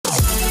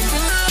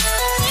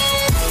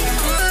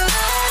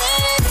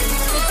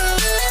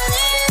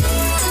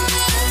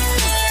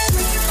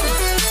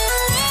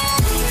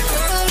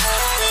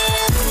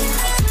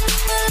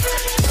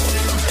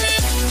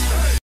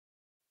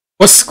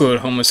What's good,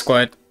 Homo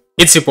Squad?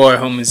 It's your boy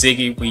Homo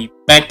Ziggy. We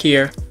back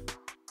here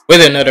with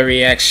another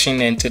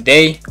reaction, and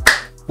today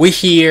we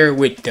here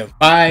with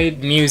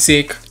Divide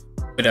music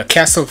with a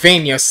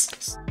Castlevania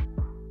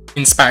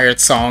inspired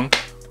song,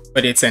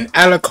 but it's an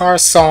ALUCARD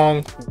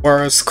song,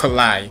 Worlds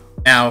Collide.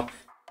 Now,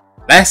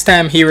 last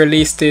time he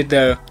released it,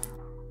 a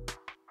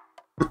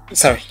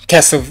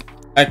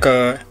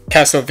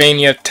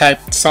Castlevania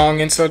type song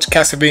and such,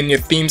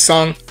 Castlevania theme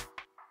song,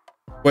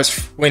 was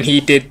when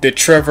he did the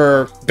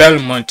Trevor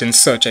Belmont and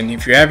such. And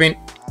if you haven't,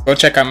 go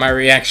check out my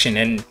reaction.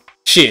 And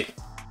shit,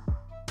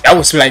 that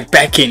was like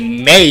back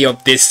in May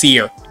of this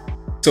year.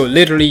 So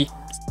literally,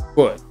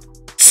 what,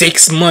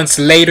 6 months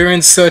later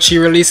and such, he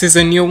releases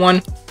a new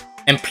one.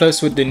 And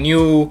plus with the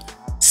new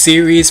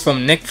series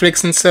from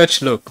Netflix and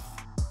such, look,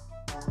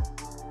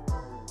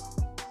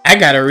 I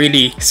gotta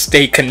really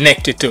stay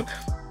connected to.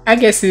 I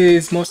guess it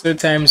is most of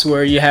the times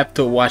where you have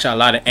to watch a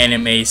lot of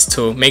animes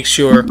to make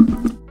sure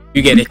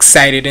you get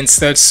excited and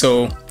such.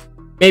 So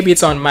maybe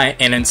it's on my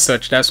end and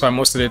such. That's why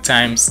most of the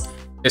times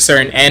there's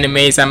certain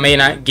animes I may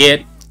not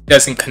get,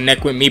 doesn't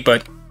connect with me,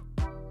 but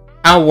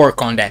I'll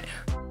work on that.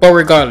 But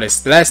regardless,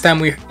 the last time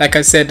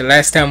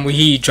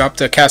he dropped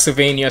a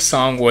Castlevania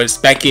song was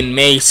back in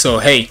May. So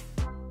hey,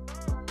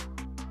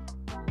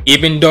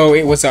 even though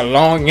it was a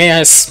long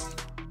ass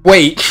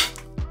wait,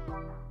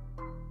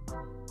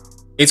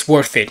 it's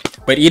worth it.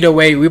 But either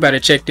way, we better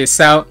check this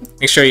out.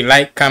 Make sure you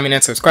like, comment,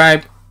 and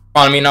subscribe.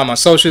 Follow me on all my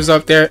socials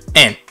up there.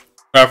 And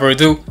without further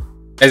ado,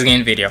 let's get in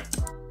the video.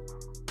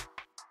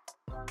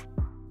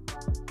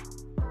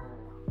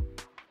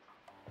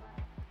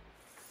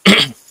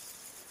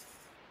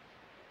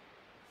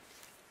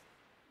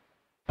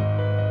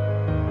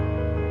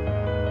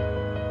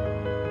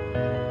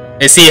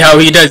 Let's see how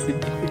he does it.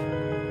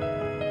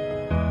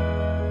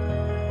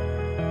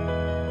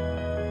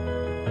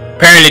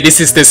 Apparently this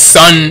is the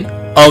son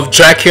of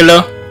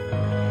Dracula.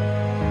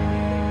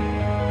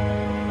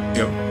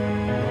 Yo.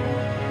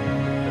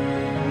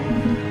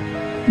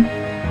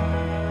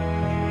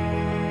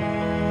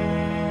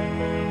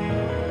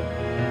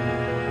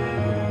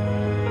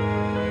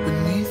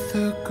 Beneath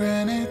the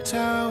granite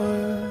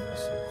towers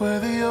where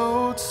the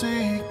old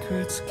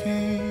secrets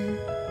keep,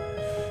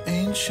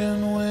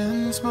 ancient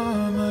winds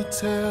murmur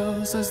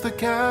tales as the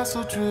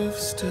castle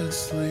drifts to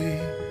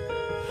sleep.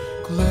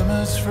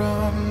 Glimmers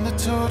from the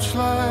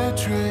torchlight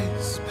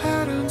trace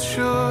patterns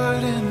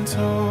short and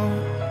tall.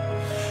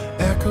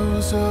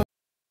 Echoes of,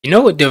 you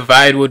know what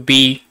Divide would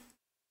be?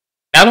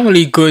 Not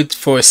only good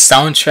for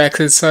soundtracks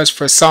and such,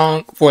 for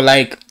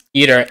like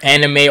either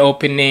anime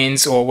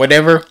openings or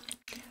whatever,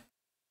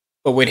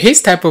 but with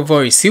his type of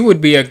voice, he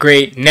would be a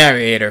great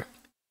narrator.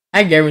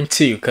 I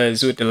guarantee you,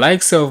 because with the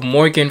likes of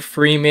Morgan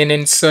Freeman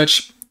and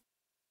such,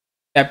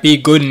 that be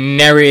good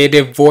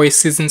narrative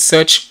voices and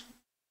such,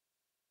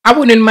 I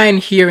wouldn't mind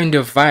hearing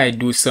Divide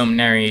do some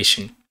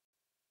narration.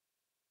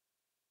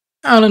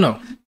 I don't know.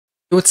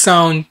 It would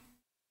sound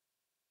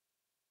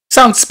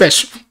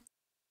special.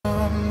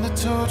 the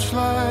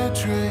torchlight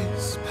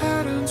trace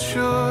patterns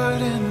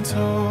short and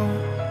tall.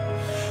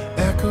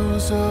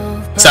 Echoes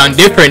of Sound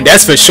different,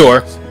 that's for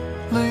sure.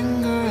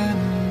 linger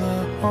in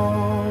the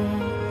hall.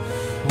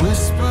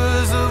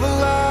 Whispers of a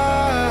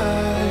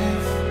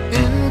life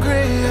in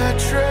gray I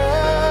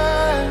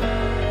tread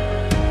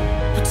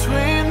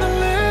between the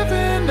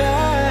living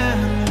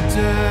and the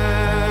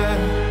dead.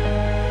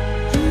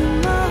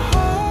 In my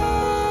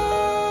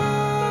heart,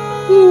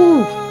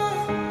 Woo.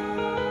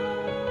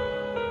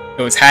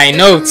 Those high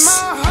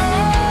notes.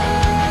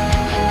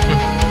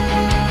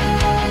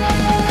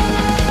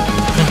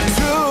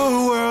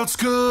 two worlds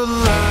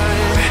collide.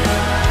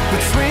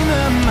 Between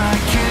them I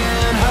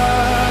can't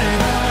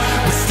hide,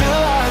 but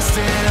still I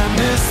stand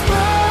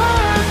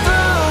despite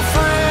the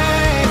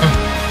fray.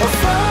 I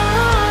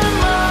find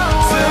my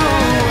way. Two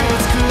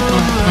worlds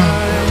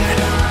collide.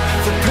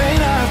 The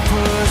pain I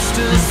pushed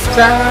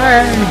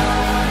aside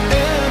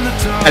in the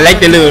dark. I like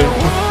the little.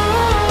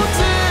 won't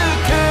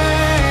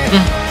decay.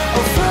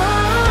 I'll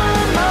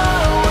find my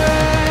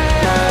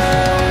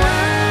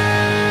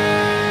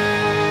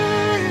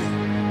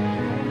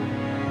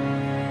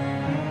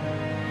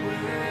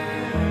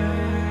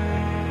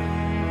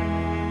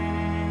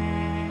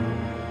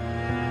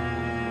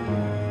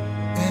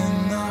in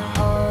the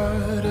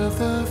heart of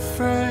the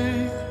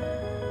fray.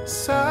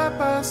 Side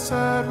by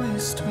side we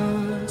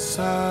stood,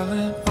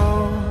 silent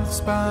oaths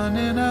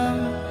binding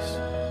us,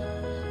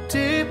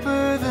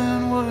 deeper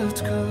than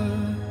words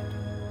could.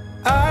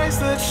 Eyes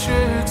that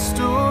shared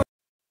stories.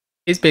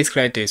 It's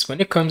basically like this.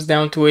 When it comes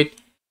down to it,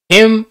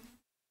 him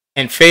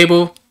and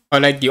Fable are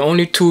like the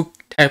only two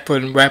type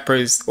of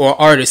rappers or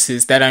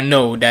artists that I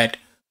know that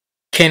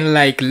can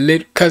like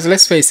cause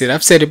let's face it,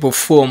 I've said it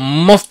before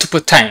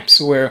multiple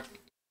times, where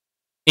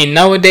in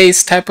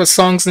nowadays type of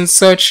songs and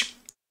such,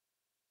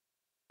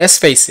 let's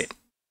face it,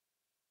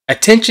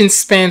 attention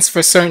spans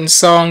for certain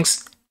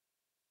songs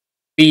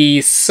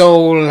be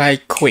so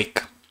like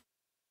quick,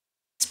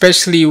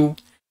 especially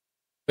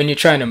when you're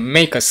trying to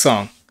make a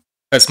song.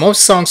 Because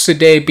most songs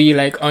today be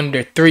like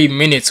under 3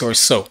 minutes or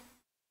so.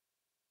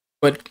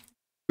 But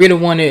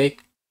really want to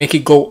make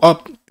it go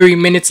up 3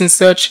 minutes and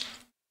such,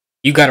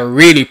 you gotta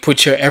really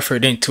put your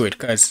effort into it.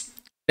 Cause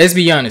let's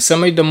be honest,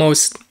 some of the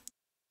most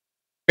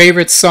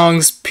favorite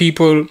songs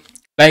people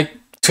like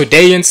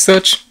today and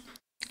such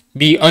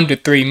be under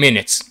 3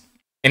 minutes,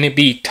 and it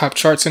be top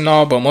charts and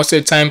all. But most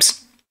of the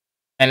times,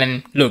 and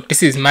then look,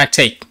 this is my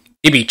take,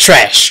 it be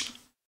trash.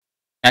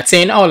 Not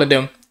saying all of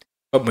them,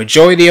 but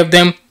majority of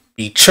them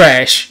be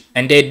trash,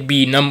 and they'd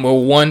be number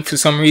one for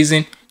some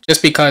reason,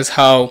 just because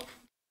how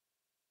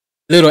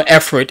little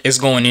effort is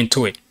going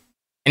into it,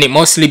 and it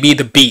mostly be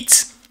the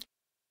beats.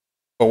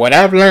 But what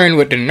I've learned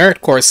with the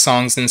nerdcore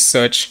songs and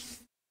such,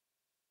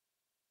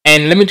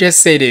 and let me just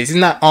say this, it's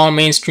not all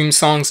mainstream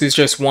songs, it's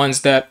just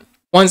ones that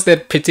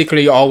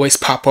particularly always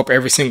pop up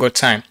every single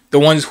time. The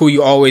ones who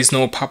you always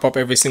know pop up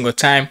every single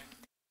time.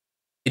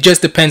 It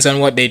just depends on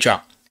what they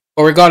drop.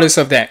 But regardless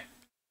of that,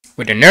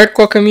 with the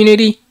nerdcore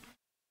community,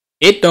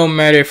 it don't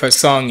matter if a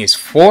song is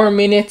 4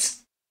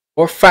 minutes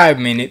or 5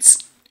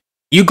 minutes,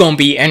 you gonna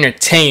be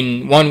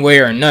entertained one way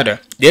or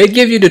another. They'll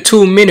give you the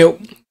 2 minute,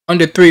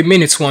 under 3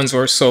 minutes ones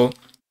or so,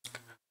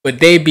 but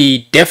they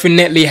be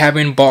definitely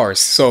having bars.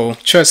 So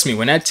trust me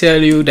when I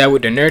tell you that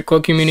with the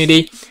nerdcore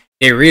community,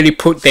 they really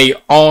put they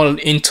all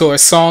into a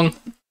song.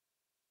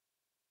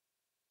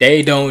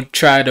 They don't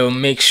try to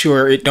make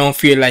sure it don't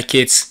feel like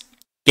it's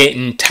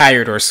getting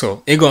tired or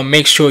so. They're gonna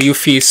make sure you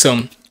feel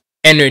some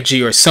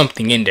energy or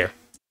something in there.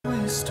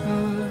 We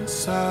stood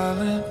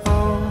silent,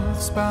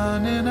 oaths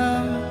binding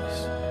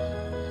us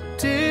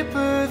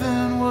deeper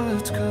than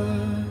words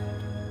could.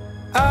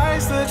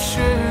 Eyes that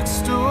shared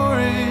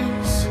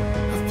stories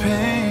of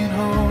pain,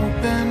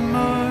 hope, and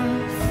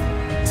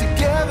mirth.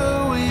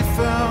 Together we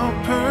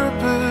found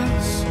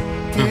purpose,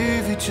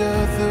 gave each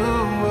other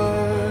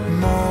worth.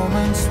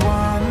 Moments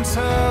once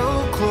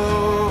held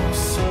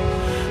close,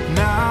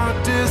 now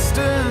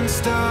distant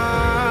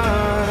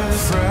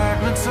stars.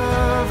 Fragments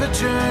of a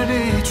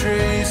journey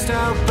traced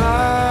out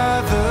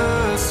by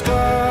the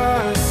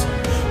scars.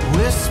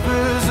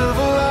 Whispers of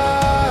a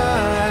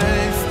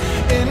life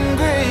in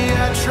gray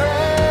I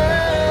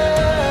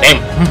tread.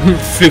 Damn,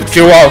 flipped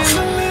you off.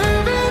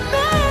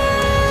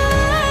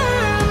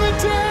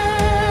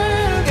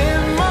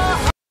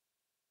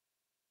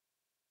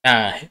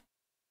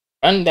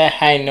 Run that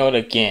high note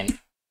again.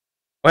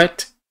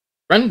 What?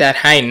 Run that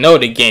high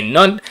note again.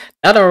 Not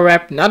a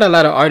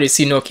lot of artists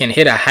can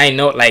hit a high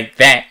note like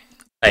that.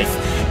 Like,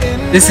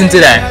 listen to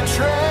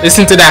that.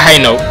 Listen to that high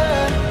note.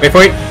 Wait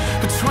for it.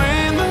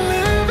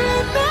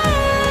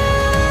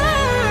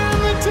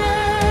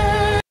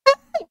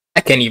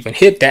 I can't even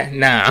hit that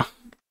now.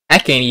 I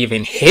can't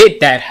even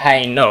hit that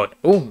high note.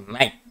 Oh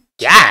my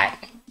god.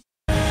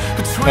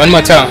 One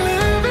more time.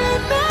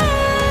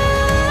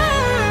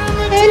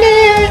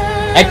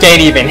 I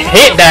can't even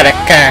hit that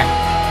car.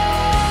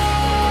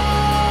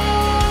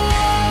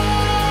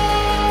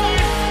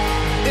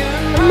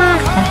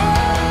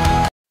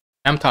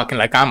 I'm talking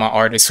like I'm an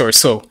artist or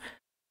so.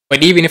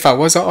 But even if I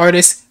was an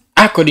artist,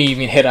 I couldn't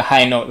even hit a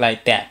high note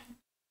like that.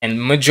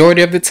 And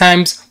majority of the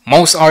times,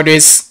 most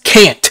artists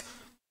can't.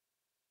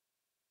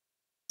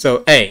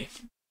 So hey,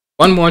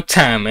 one more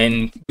time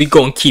and we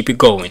gonna keep it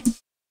going.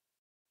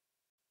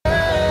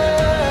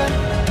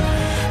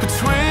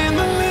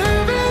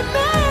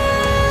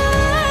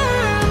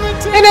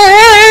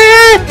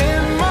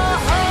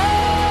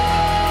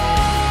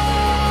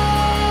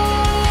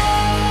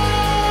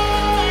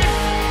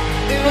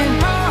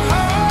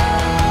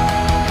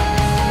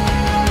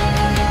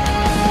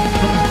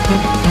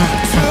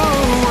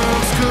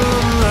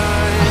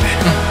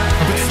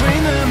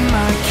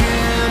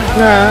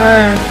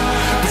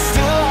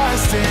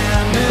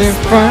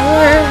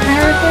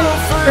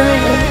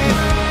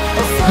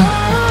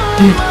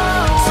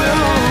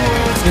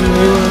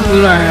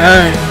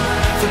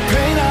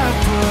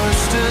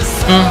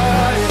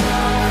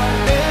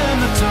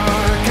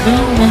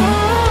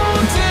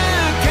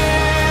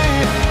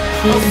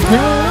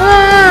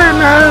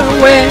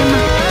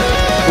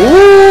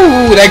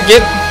 Ooh, that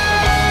get.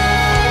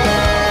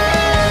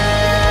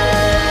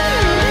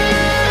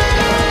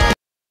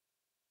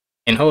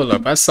 And hold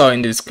up, I saw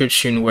in the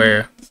description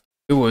where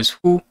it was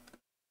who.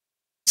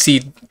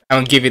 See,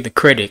 I'll give it the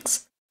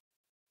critics.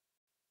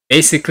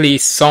 Basically,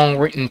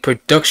 songwritten,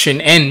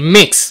 production, and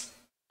mix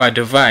by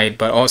Divide,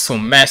 but also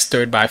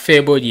mastered by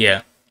Fable.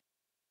 Yeah,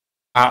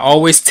 I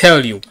always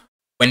tell you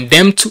when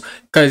them two,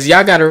 cause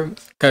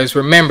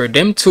remember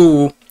them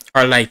two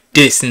are like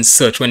this and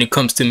such when it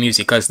comes to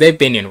music, cause they've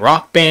been in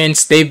rock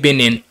bands, they've been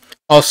in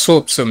all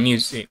sorts of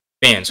music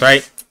bands,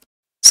 right?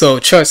 So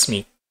trust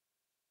me,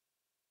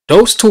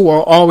 those two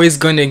are always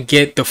gonna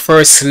get the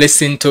first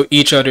listen to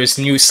each other's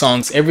new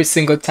songs every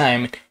single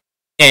time.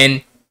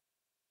 And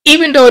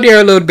even though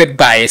they're a little bit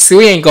biased,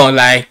 we ain't gonna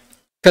lie,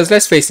 cause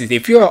let's face it,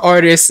 if you're an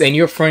artist and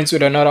you're friends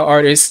with another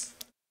artist,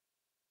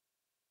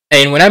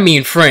 and when I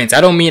mean friends,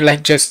 I don't mean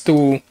like just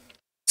to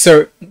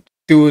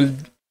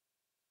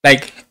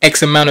like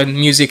X amount of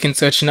music and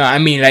such. No, I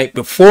mean like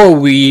before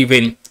we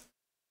even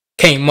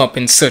came up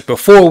and such,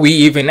 before we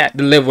even at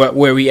the level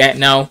where we at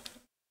now,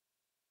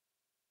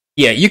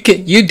 yeah, you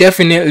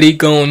definitely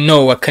gonna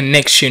know a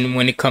connection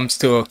when it comes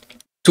to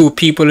two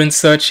people and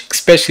such,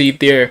 especially if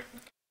their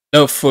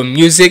love for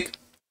music.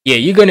 Yeah,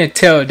 you're gonna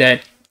tell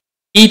that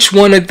each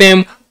one of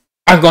them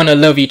are gonna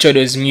love each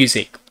other's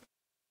music.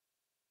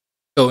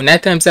 So 9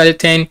 times out of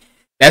 10,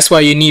 that's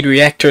why you need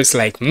reactors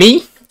like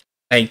me,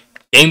 like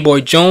Game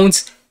Boy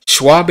Jones,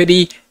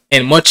 Schwabity,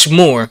 and much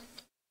more.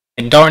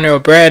 And Darnell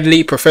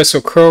Bradley,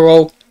 Professor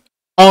Curl,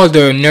 all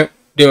the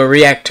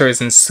reactors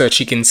and such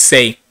you can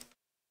say.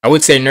 I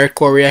would say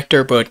nerdcore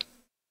reactor, but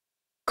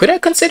could I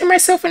consider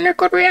myself a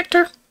nerdcore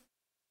reactor?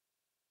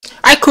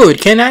 I could,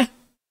 can I?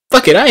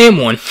 Fuck it, I am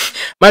one.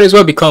 Might as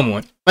well become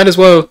one. Might as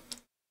well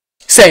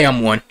say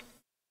I'm one.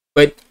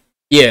 But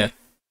yeah,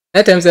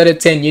 9 times out of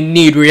 10, you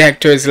need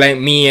reactors like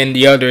me and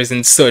the others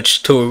and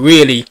such to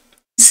really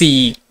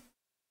see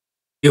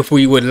if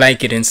we would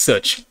like it and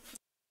such.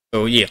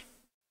 So yeah.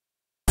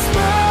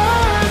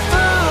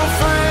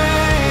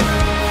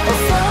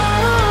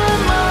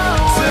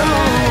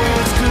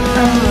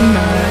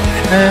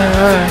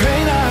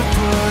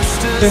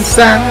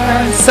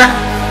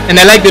 And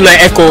I like the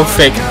like echo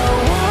effect.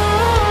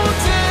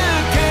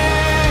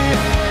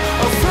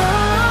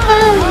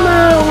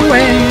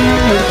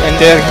 And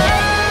then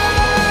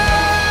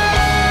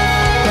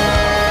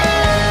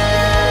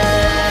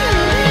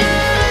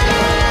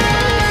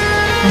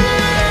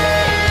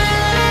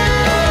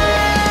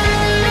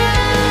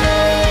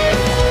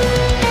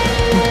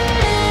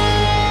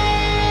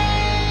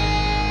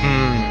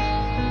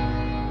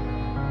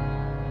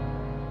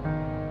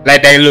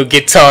like that little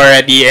guitar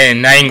at the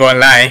end, I ain't gonna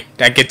lie.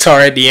 That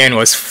guitar at the end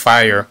was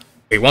fire.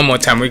 Wait, one more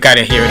time, we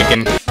gotta hear it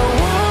again.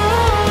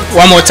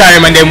 One more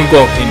time and then we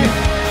go.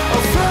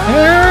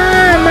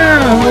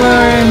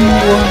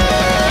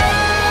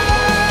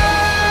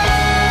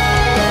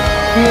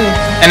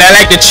 And I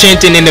like the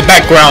chanting in the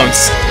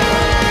backgrounds.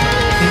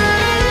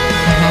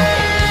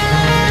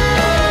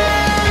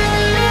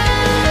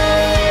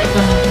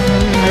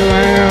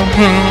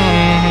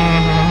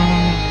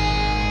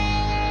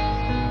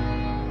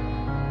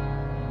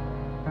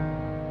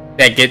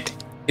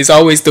 It's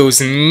always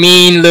those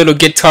mean little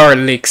guitar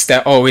licks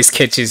that always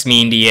catches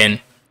me in the end,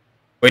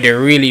 where they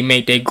really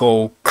make they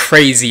go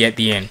crazy at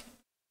the end.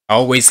 I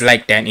always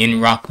like that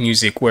in rock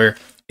music, where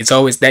it's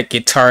always that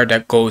guitar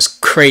that goes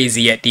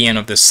crazy at the end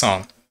of the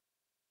song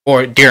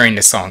or during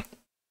the song.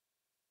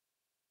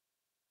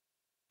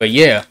 But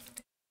yeah,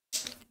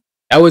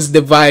 that was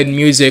Divide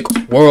Music,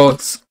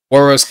 Worlds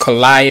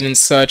Collide and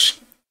such.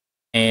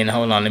 And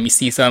hold on, let me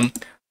see some.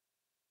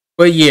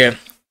 But yeah.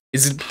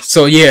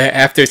 So yeah,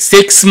 after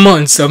 6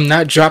 months of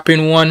not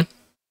dropping one,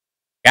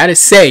 gotta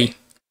say,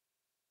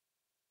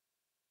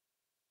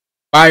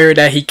 fire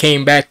that he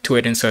came back to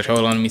it and such. Hold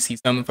on, let me see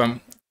something from.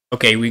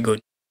 Okay, we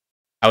good.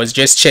 I was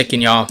just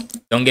checking, y'all.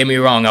 Don't get me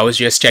wrong, I was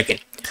just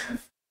checking.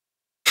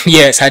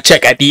 Yes, I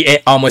check at the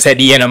end, almost at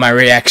the end of my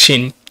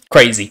reaction.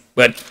 Crazy,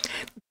 but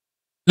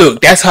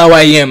look, that's how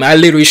I am. I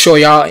literally show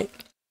y'all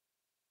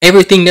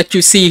everything that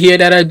you see here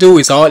that I do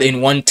is all in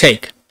one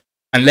take.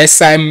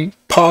 Unless I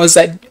pause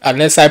at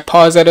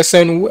a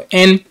certain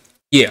end,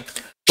 yeah.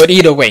 But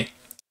either way,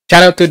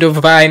 shout out to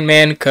Divide,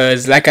 man,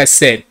 cause like I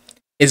said,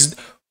 is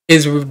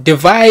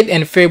Divide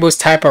and Fables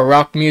type of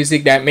rock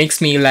music that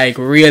makes me like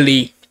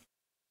really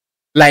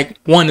like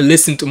want to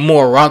listen to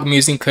more rock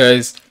music.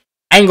 Cause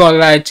I ain't gonna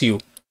lie to you,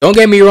 don't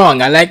get me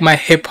wrong, I like my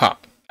hip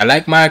hop, I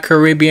like my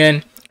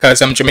Caribbean,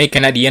 cause I'm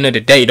Jamaican at the end of the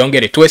day. Don't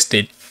get it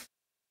twisted.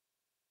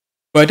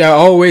 But I've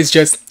always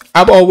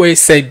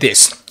said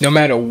this: no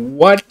matter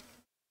what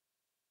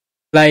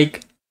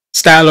like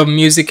style of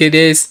music it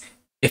is,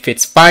 if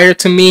it's fire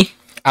to me,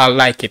 I'll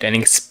like it. And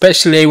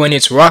especially when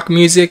it's rock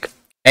music,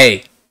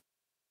 hey,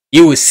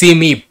 you will see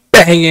me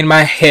banging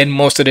my head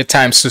most of the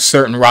times to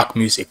certain rock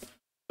music.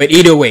 But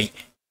either way,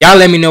 y'all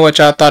let me know what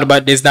y'all thought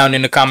about this down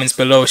in the comments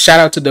below. Shout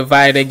out to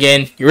Divide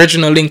again. The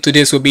original link to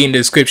this will be in the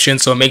description,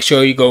 so make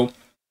sure you go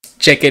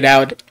check it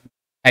out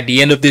at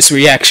the end of this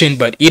reaction.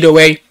 But either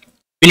way,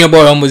 been your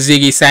boy Humble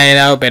Ziggy signing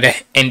out. Better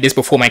end this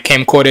before my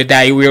camcorder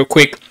die real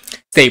quick.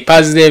 Stay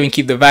positive and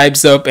keep the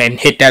vibes up, and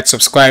hit that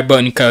subscribe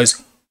button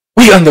because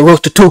we on the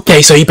road to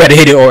 2K, so you better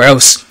hit it or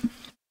else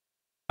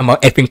I'm gonna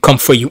effing come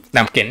for you.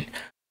 No, I'm kidding.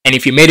 And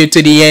if you made it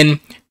to the end,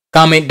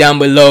 comment down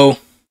below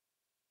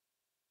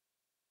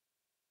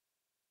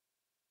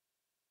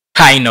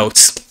high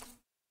notes.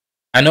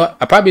 I know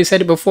I probably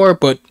said it before,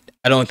 but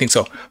I don't think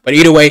so. But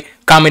either way,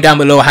 comment down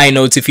below high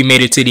notes if you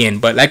made it to the end.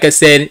 But like I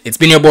said, it's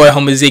been your boy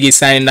Humble Ziggy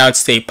signing out.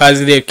 Stay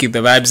positive, keep the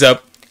vibes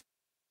up.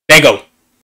 There you go.